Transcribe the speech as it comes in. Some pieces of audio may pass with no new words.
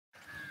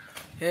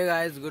Hey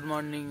guys, good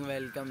morning,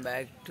 welcome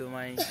back to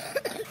my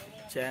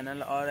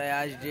channel. और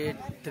आज day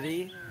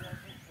 3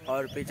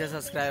 और पीछे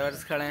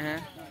सब्सक्राइबर्स खड़े हैं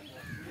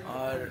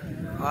और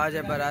आज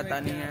है बारात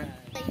आनी है।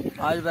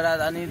 आज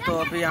बारात आनी तो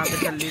अभी यहाँ पे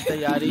चल रही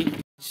तैयारी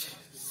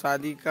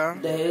शादी का।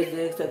 दहेज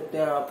देख सकते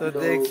हैं आप, तो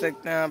देख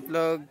सकते हैं आप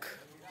लोग।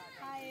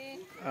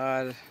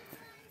 और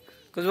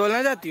कुछ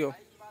बोलना चाहती हो?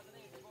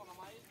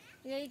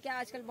 यही क्या,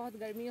 आजकल बहुत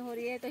गर्मी हो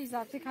रही है तो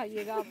हिसाब से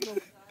खाइएगा आप लोग।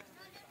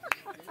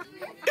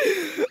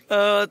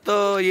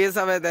 तो ये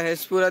सब है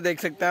दहेज पूरा, देख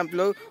सकते हैं आप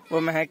लोग। वो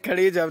महक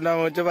खड़ी जब ना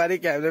हो चुपारी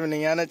कैमरे में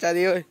नहीं आना चाह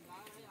रही। ओए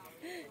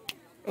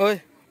ओए,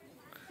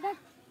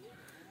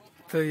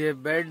 तो ये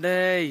बेड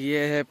है, ये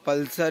है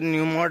पल्सर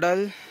न्यू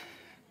मॉडल।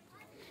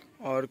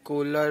 और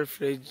कूलर,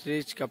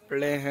 फ्रिज,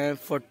 कपड़े हैं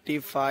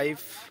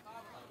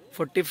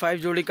 45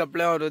 जोड़ी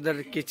कपड़े। और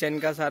उधर किचन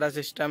का सारा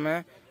सिस्टम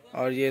है।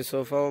 और ये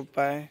सोफा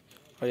वोफा है।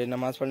 और ये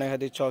नमाज पढ़ने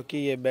खातिर चौकी,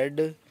 ये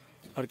बेड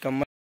और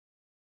कमर।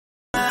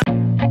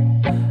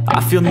 I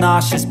feel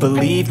nauseous,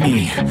 believe me.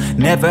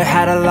 Never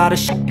had a lot of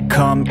shit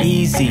come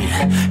easy.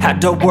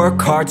 Had to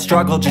work hard,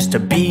 struggle just to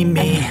be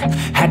me.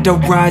 Had to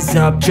rise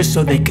up just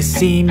so they could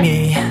see me.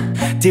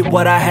 Did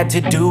what I had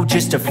to do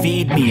just to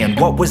feed me. And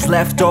what was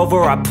left over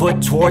I put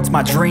towards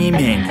my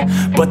dreaming.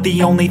 But the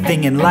only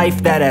thing in life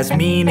that has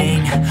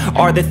meaning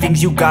are the things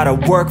you gotta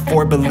work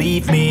for,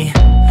 believe me.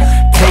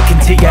 Take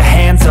into your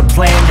hands a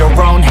plan. Your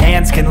own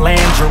hands can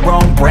land your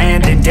own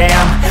brand. And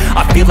damn,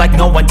 I feel like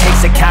no one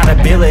takes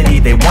accountability.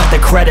 They want the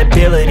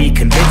credibility,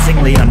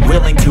 convincingly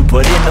unwilling to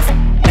put in the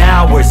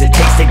hours it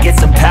takes to get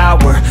some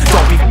power.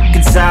 Don't be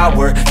f***ing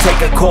sour.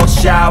 Take a cold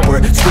shower.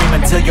 Scream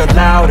until you're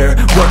louder.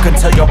 Work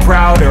until you're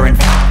prouder.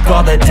 And f***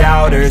 all the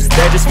doubters,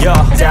 they're just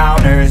your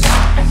downers.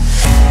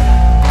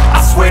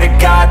 I swear to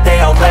God they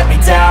all let me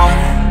down.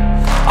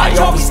 I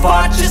always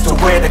fought just to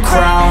wear the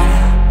crown.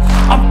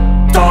 I'm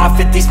off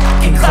at these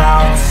fucking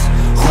clowns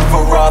who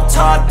were all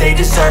taught they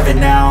deserve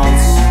an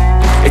ounce.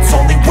 It's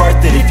only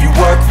worth it if you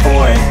work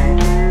for it.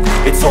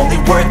 It's only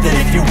worth it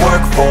if you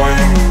work for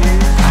it.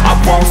 I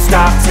won't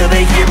stop till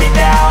they hear me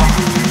now.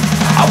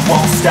 I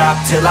won't stop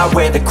till I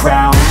wear the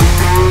crown.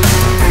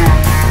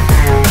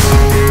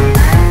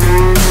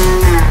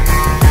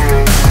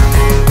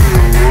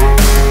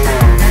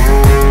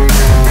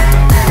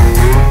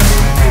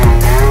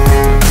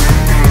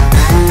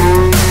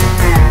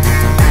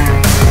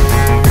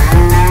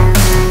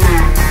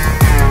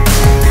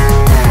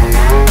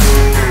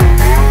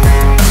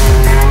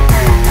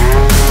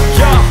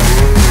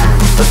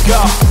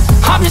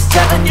 I'm just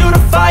telling you to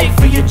fight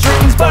for your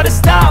dreams, but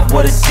it's not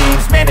what it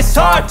seems. Man, it's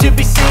hard to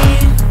be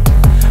seen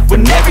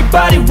when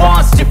everybody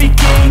wants to be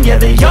king. Yeah,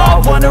 they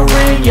all wanna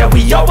ring, yeah,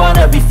 we all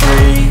wanna be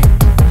free.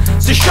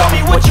 So show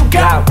me what you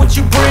got, what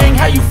you bring.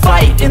 How you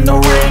fight in the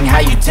ring, how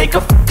you take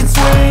a fucking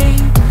swing.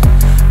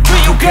 Do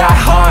you got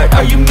heart,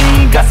 are you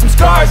mean? Got some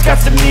scars, got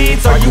some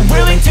needs, are you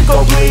willing to go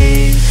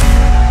bleed?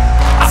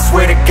 I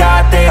swear to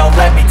God they all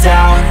let me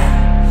down.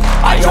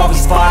 I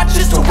always fought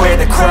just to wear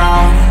the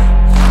crown.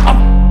 I'm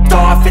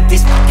off at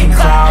these fucking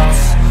clowns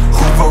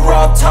who were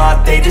all taught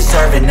they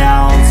deserve an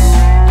ounce.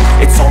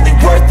 It's only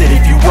worth it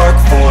if you work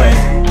for it.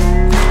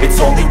 It's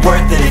only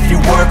worth it if you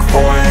work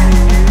for it.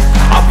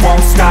 I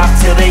won't stop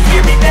till they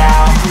hear me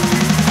now.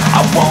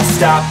 I won't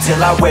stop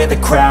till I wear the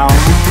crown. I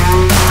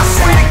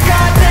swear to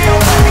God they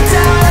all let me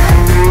down.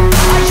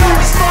 I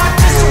always fought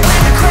just to wear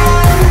the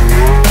crown.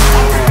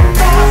 I'm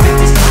off at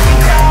these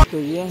fucking clowns. तो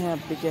ये हैं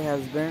अप्पी के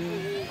husband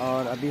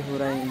और अभी हो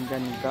रहा है इनका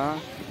निकाह।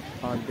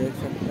 और देख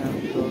सकते हैं आप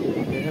लोग,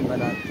 ये है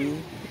बाराती।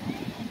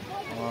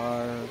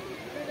 और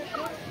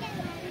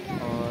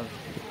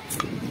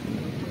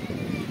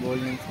बोल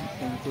नहीं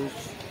सकते हैं कुछ,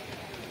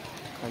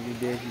 खाली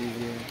देख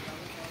लीजिए।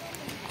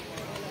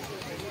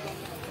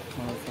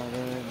 और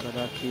सारे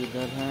बाराती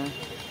इधर हैं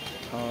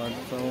और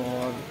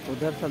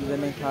उधर सब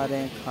जने खा रहे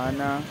हैं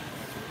खाना।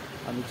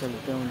 अभी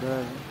चलते हैं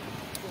उधर,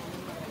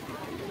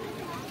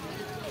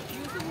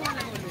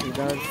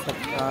 इधर सब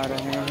खा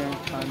रहे हैं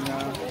खाना।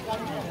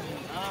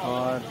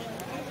 और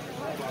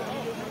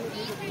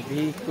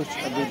भी कुछ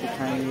अभी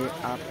दिखाएंगे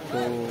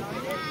आपको।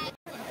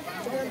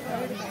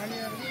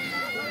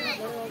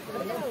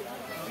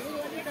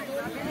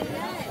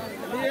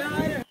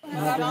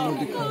 यहाँ पे मुँह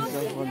दिखाई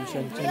का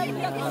फंक्शन चल रहा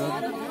है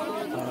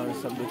और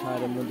सब दिखा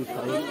रहे मुँह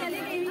दिखाई।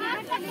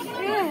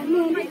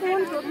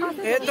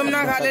 ए तुम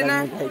ना खा लेना,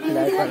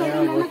 खिलाए पड़े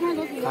हैं, वो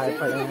खाए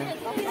पड़े हैं।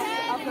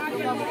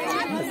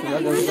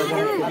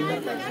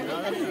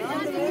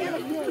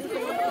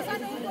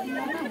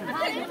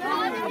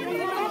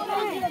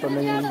 तो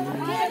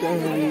मिलते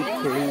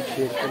हैं थोड़ी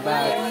देर के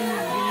बाद।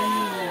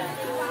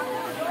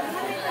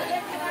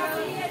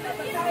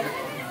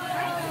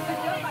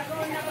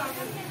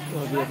 तो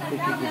अभी अपने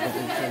की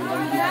दुकान चल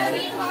रही है,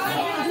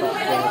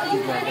 बहुत ही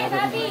ज़्यादा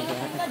बन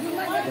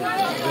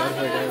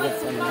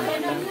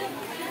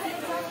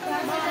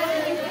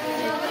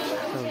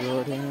रो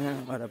रहे हैं।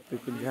 और अब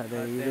कुछ ज़्यादा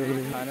ही रो रहे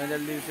हैं। खाना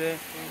जल्दी से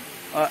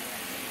और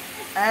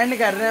एंड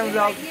कर रहे हैं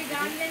व्लॉग।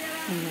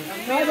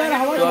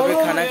 तो अभी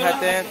खाना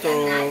खाते हैं, तो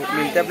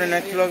मिलते हैं अपने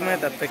नेक्स्ट व्लॉग में।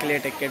 तब तक के लिए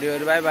take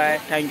care, bye bye,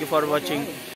 thank you for watching.